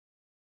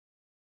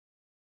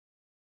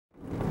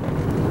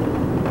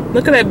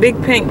Look at that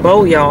big pink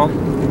bow, y'all.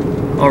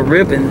 Or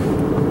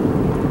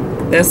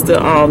ribbon. That's the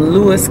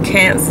Lewis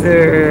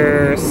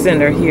Cancer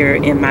Center here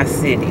in my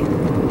city.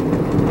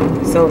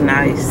 So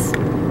nice.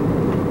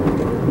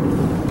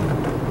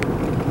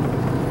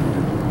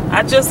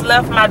 I just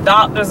left my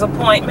doctor's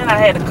appointment. I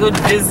had a good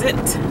visit.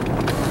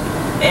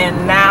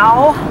 And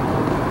now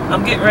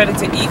I'm getting ready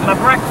to eat my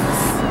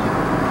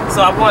breakfast.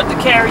 So I want to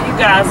carry you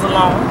guys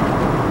along.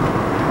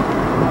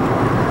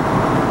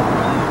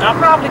 I'll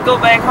probably go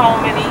back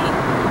home and eat.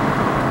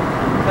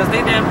 Because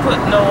they didn't put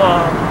no,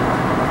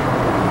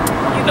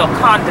 you know,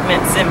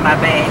 condiments in my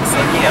bag. So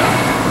yeah,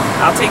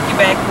 I'll take you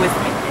back with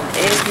me.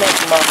 An egg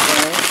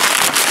McMuffin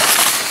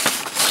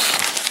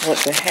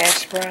with the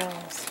hash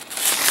browns.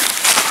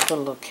 Put a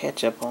little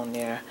ketchup on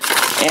there.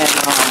 And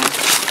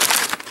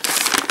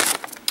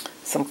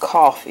some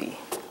coffee.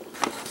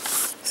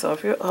 So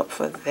if you're up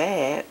for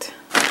that,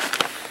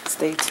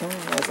 stay tuned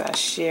as I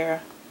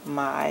share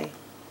my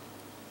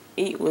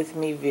Eat With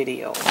Me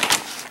video.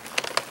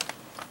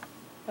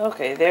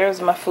 Okay,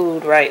 there's my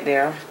food right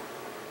there.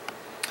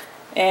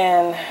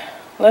 And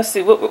let's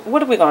see,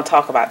 what are we going to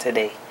talk about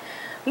today?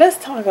 Let's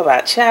talk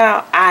about,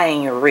 child, I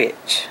ain't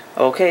rich,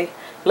 okay?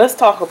 Let's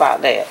talk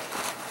about that.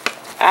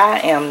 I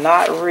am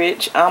not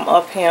rich. I'm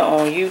up here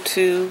on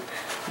YouTube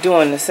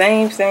doing the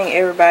same thing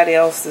everybody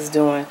else is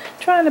doing.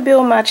 Trying to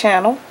build my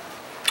channel.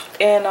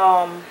 And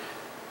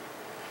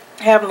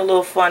having a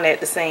little fun at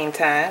the same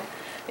time.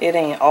 It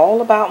ain't all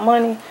about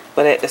money.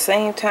 But at the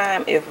same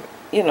time, if,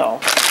 you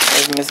know,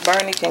 if Miss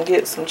Bernie can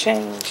get some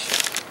change.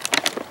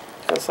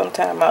 Because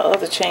sometimes my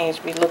other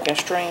change be looking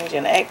strange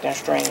and acting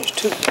strange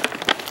too.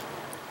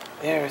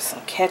 There is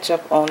some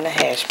ketchup on the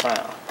hash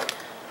brown.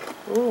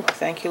 Ooh,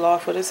 thank you,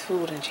 Lord, for this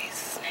food in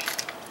Jesus' name.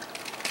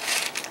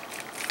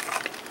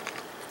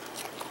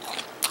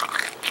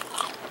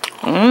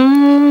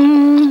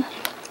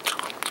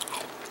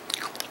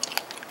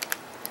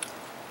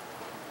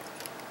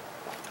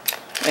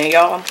 And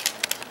y'all,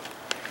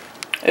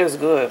 it was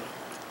good.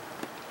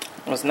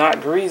 It was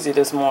not greasy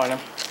this morning.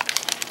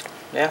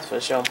 That's for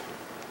sure.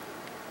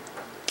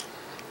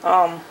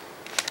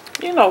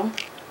 You know,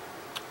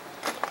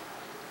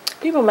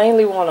 people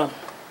mainly want to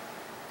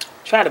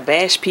try to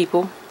bash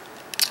people.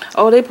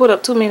 Oh, they put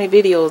up too many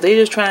videos. They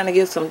just trying to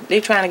get some, they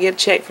trying to get a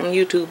check from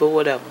YouTube or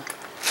whatever.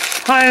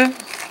 Hi.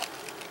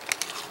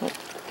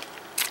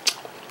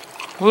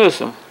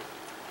 Listen.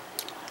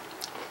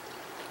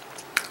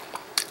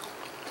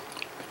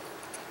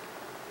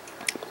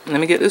 Let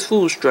me get this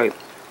food straight.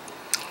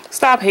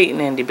 Stop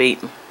hating and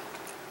debating.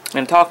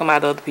 And talking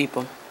about other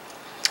people.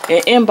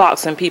 And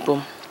inboxing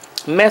people.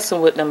 Messing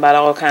with them about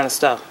all kind of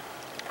stuff.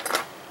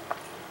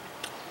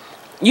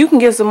 You can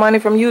get some money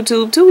from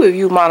YouTube too if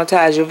you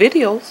monetize your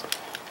videos.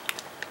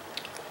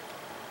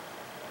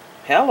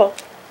 Hello.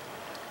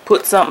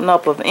 Put something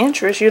up of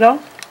interest, you know.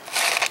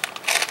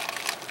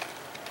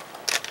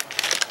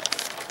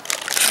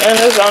 And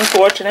it's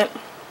unfortunate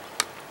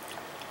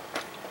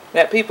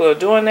that people are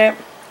doing that.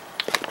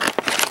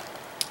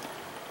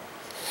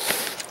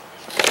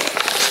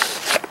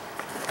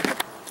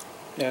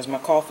 There's my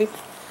coffee.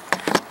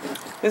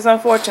 It's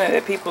unfortunate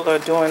that people are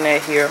doing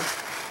that here.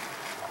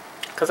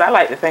 Because I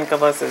like to think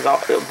of us as all,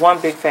 one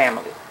big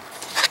family.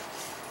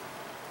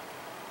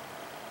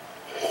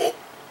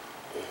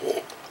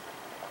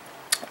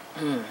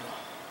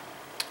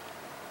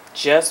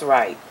 Just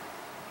right.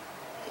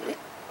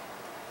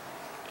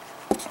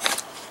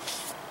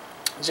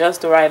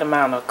 Just the right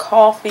amount of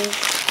coffee.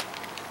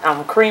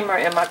 Creamer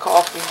in my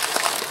coffee.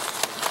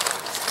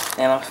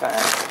 And I'm fine.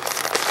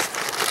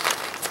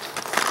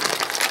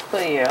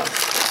 But yeah.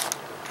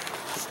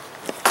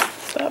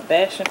 Stop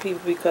bashing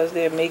people because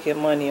they're making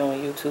money on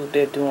YouTube.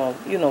 They're doing,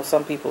 you know,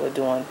 some people are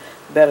doing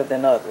better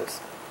than others.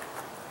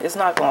 It's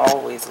not going to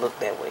always look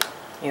that way,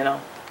 you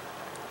know.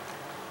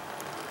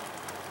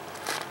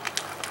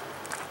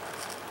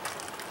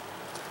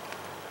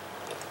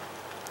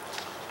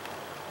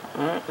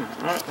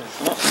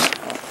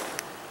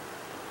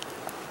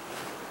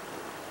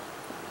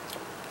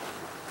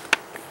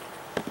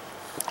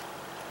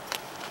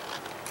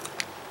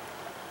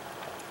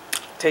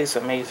 Tastes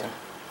amazing.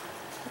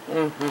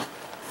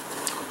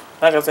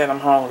 Like I said, I'm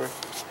hungry.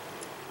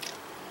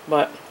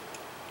 But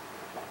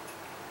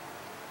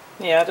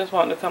yeah, I just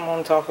wanted to come on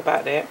and talk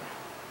about that.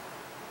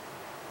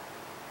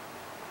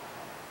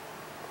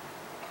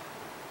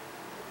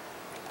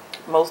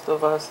 Most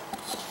of us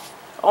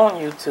on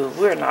YouTube,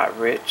 we're not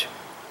rich.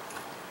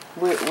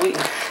 We're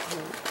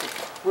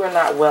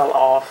not well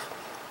off.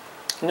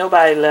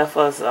 Nobody left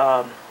us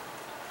a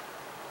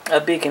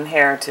big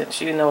inheritance.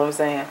 You know what I'm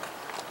saying?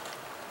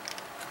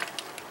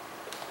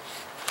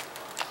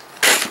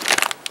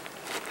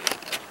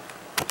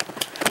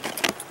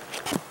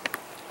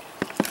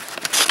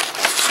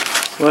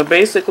 We're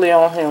basically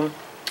on him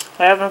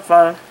having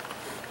fun.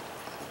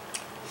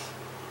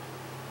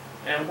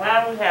 And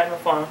while we're having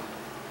fun,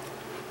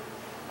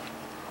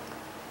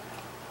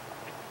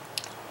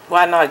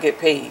 why not get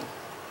paid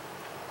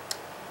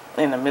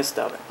in the midst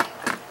of it?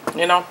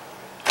 You know?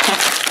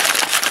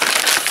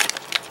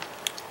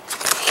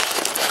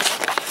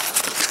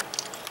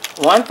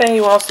 One thing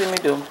you won't see me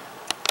do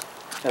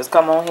is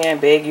come on here and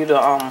beg you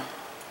to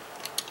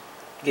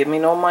give me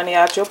no money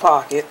out your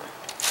pocket.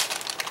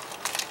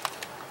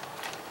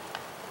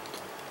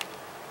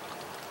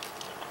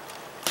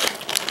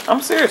 I'm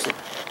serious.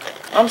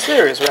 I'm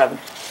serious, rather.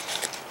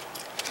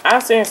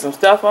 I've seen some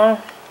stuff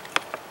on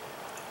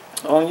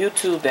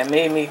YouTube that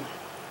made me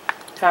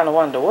kind of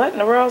wonder what in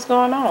the world's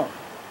going on.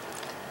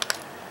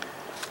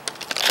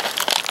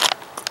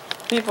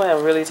 People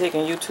have really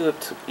taken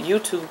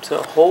YouTube to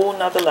a whole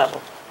nother level.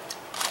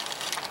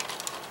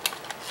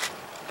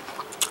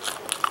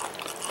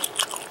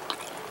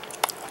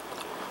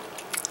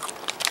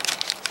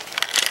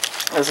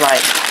 It's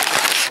like,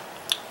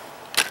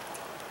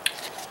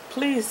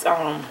 please,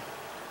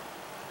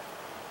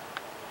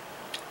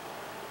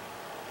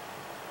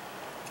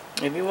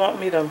 if you want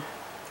me to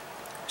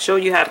show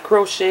you how to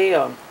crochet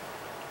or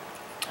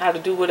how to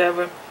do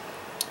whatever,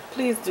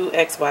 please do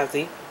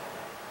XYZ.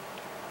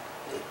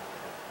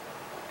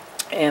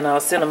 And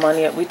send the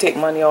money up. We take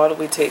money order.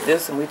 We take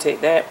this and we take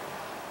that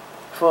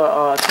for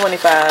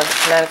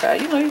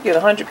 $25.95. You know, you get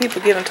 100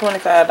 people giving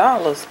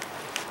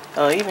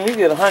 $25. Even you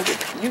get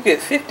 100. You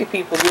get 50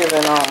 people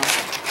giving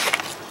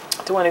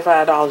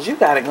 $25. You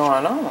got it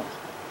going on.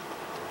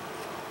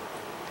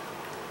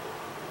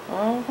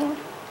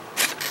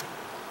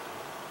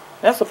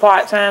 That's a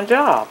part-time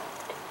job.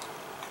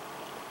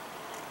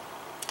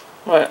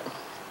 But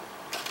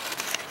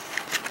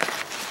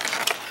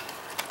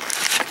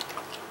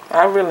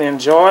I really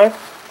enjoy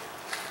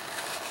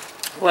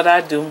what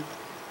I do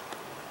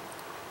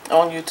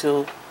on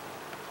YouTube,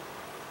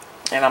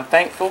 and I'm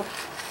thankful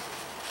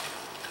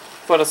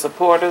for the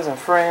supporters and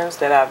friends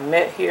that I've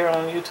met here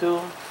on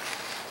YouTube,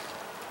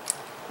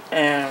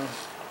 and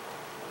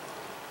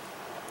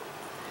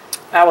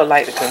I would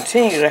like to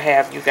continue to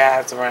have you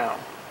guys around.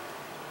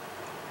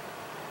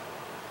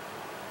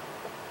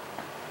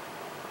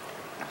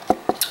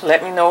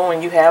 Let me know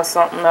when you have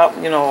something up,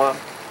 you know,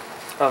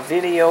 a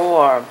video,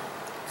 or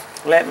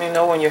let me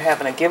know when you're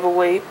having a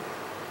giveaway.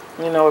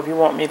 You know, if you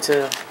want me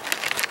to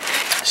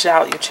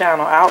shout your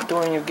channel out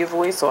during your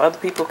giveaway so other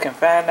people can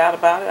find out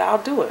about it,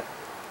 I'll do it.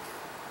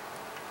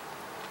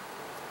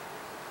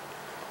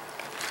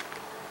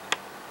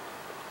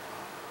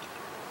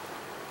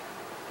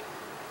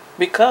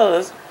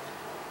 Because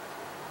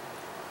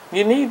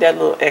you need that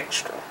little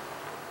extra.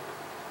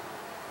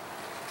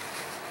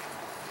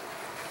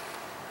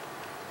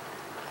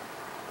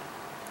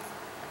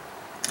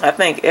 I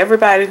think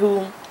everybody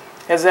who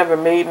has ever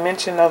made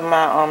mention of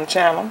my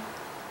channel,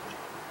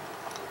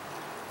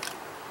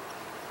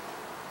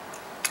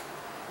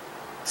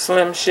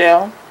 Slim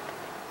Shell,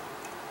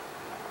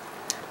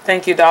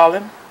 thank you,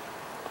 darling.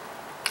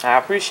 I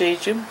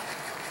appreciate you.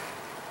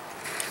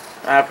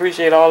 I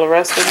appreciate all the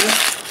rest of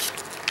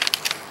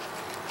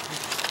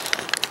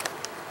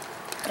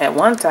you. At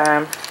one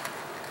time,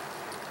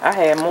 I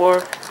had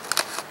more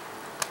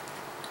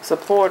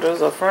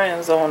supporters or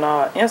friends on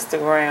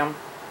Instagram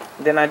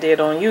than I did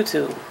on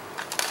YouTube.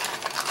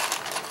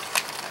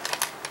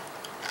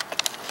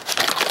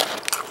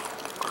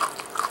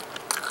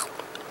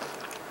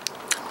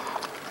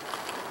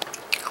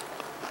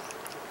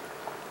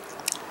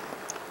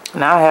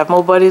 Now I have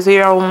more buddies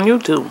here on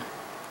YouTube.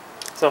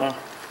 So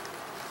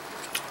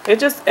it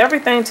just,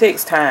 everything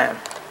takes time,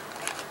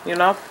 you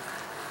know.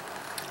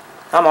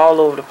 I'm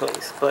all over the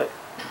place, but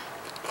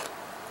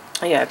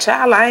yeah,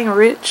 child, I ain't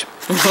rich.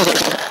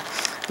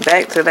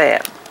 Back to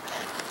that.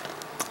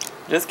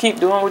 Just keep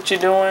doing what you're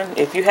doing.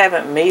 If you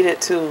haven't made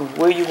it to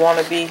where you want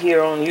to be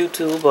here on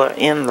YouTube or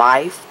in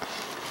life,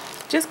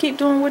 just keep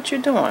doing what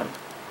you're doing.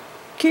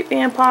 Keep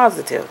being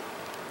positive.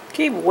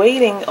 Keep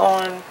waiting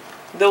on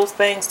those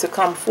things to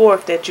come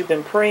forth that you've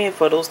been praying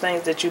for, those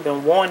things that you've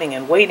been wanting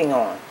and waiting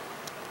on.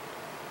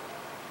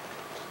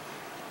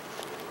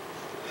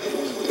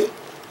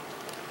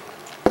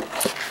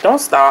 Don't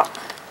stop,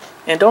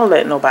 and don't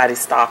let nobody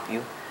stop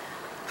you.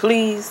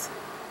 Please,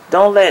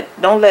 don't let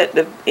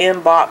the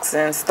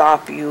inboxing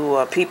stop you,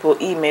 or people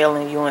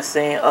emailing you and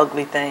saying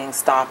ugly things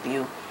stop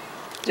you.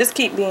 Just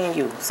keep being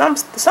you. Some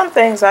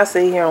things I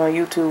say here on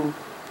YouTube,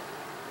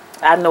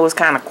 I know it's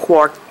kind of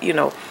you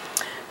know,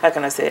 how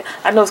can I say it?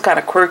 I know it's kind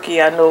of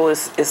quirky. I know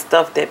it's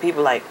stuff that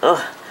people like,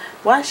 ugh,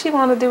 why she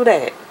want to do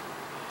that?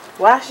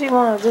 Why she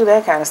want to do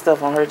that kind of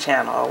stuff on her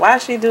channel? Or why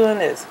is she doing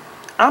this?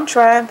 I'm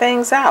trying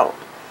things out.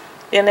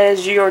 And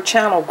as your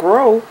channel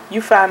grow,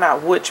 you find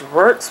out which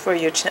works for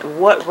your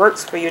what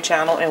works for your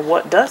channel and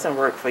what doesn't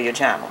work for your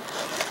channel.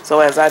 So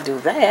as I do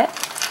that,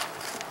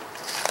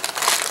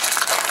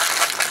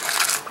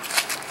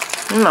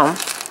 you know,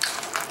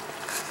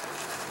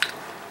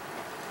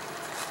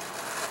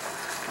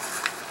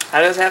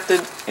 I just have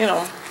to, you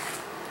know,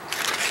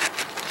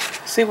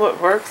 see what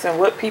works and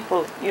what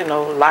people, you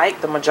know,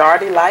 like, the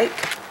majority like,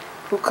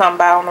 who come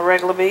by on a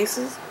regular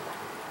basis.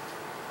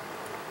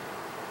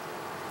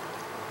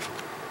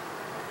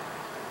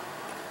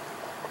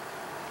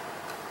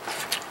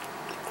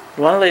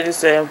 One lady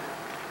said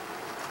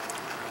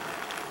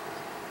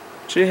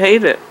she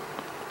hated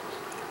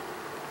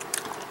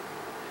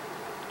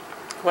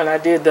when I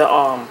did the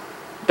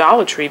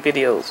Dollar Tree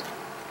videos.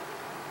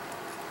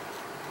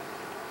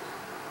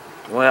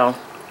 Well,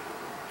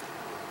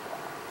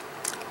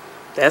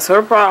 that's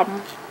her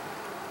problem.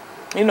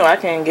 You know, I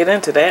can't get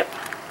into that.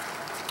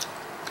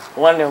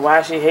 Wondering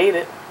why she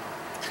hated it.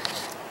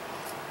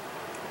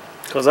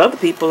 Because other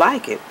people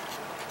like it.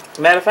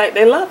 Matter of fact,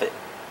 they love it.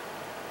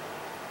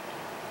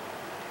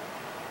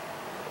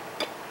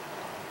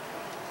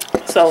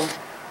 So,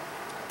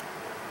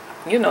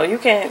 you know, you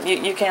can't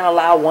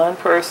allow one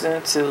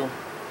person to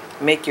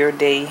make your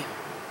day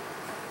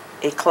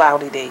a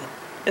cloudy day.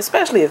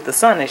 Especially if the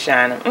sun is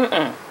shining.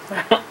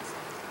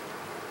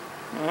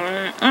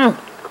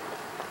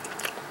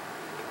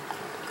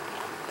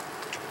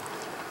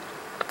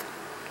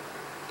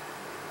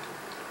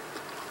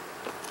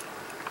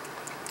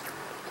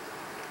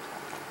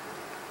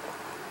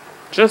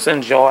 Just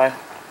enjoy.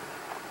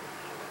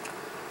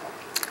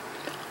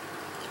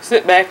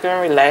 Sit back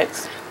and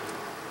relax.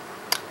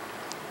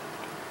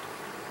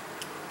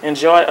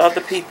 Enjoy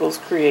other people's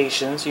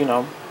creations, you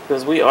know,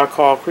 because we are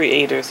called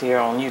creators here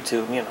on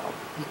YouTube, you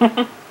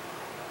know.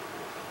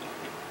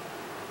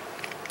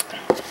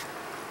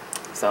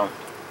 So,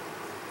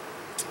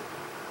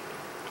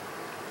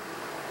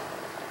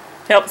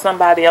 help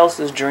somebody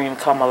else's dream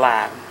come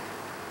alive.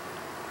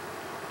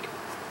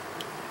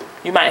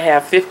 You might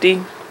have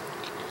 50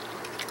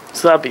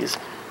 subbies.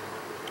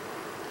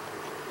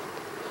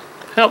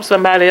 Help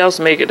somebody else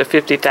make it to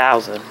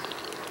 50,000.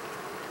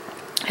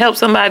 Help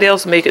somebody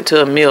else make it to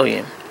 1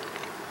 million.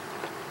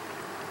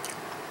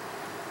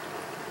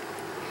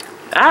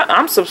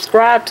 I'm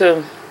subscribed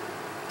to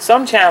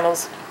some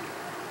channels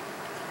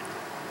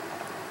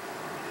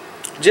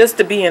just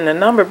to be in the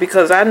number,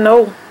 because I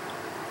know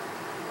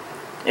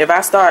if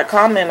I start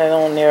commenting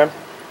on there,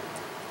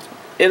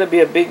 it'll be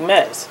a big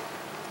mess.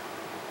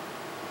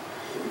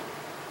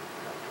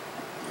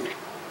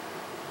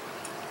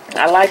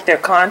 I like their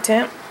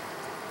content.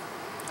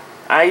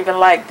 I even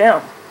like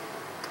them.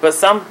 But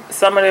some of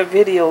their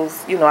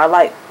videos, you know, I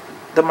like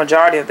the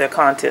majority of their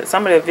content.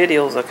 Some of their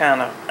videos are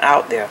kind of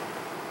out there.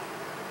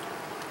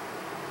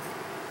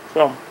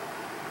 So,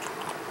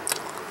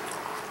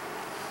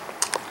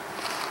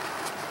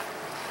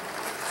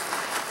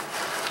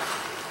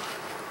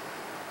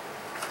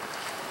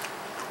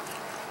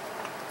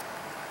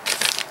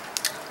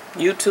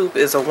 YouTube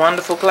is a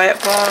wonderful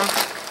platform.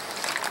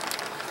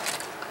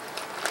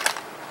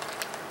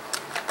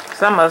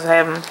 Some of us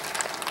haven't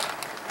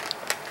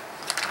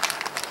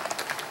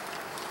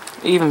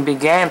even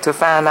began to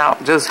find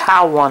out just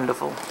how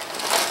wonderful.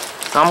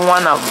 I'm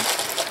one of them.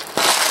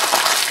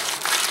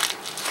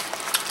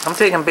 I'm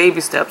taking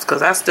baby steps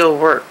because I still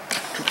work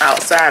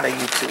outside of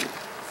YouTube.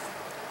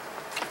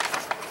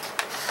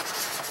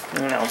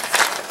 You know,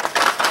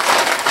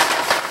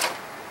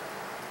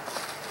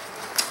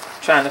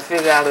 trying to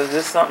figure out, is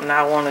this something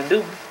I want to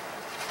do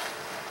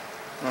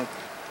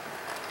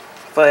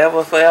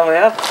forever, forever,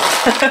 ever?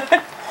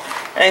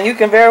 And you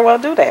can very well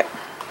do that.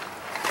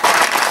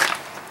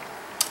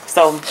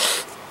 So,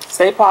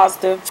 stay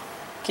positive.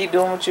 Keep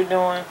doing what you're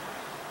doing.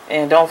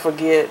 And don't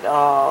forget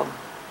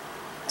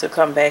to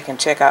come back and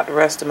check out the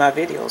rest of my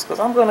videos, because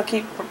I'm going to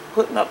keep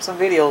putting up some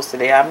videos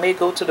today. I may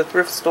go to the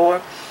thrift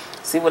store,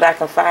 see what I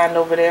can find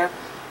over there.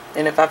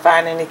 And if I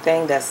find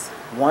anything that's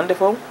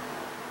wonderful,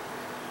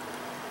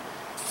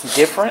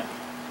 different,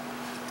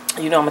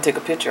 you know I'm going to take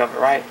a picture of it,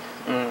 right?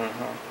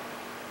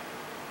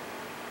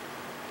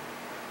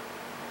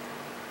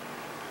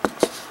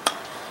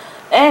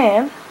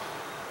 And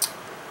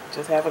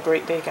just have a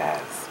great day,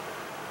 guys.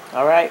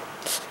 Alright?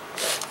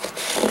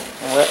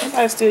 And let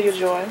nobody steal your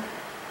joy.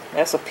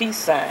 That's a peace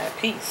sign.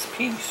 Peace,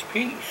 peace,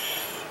 peace.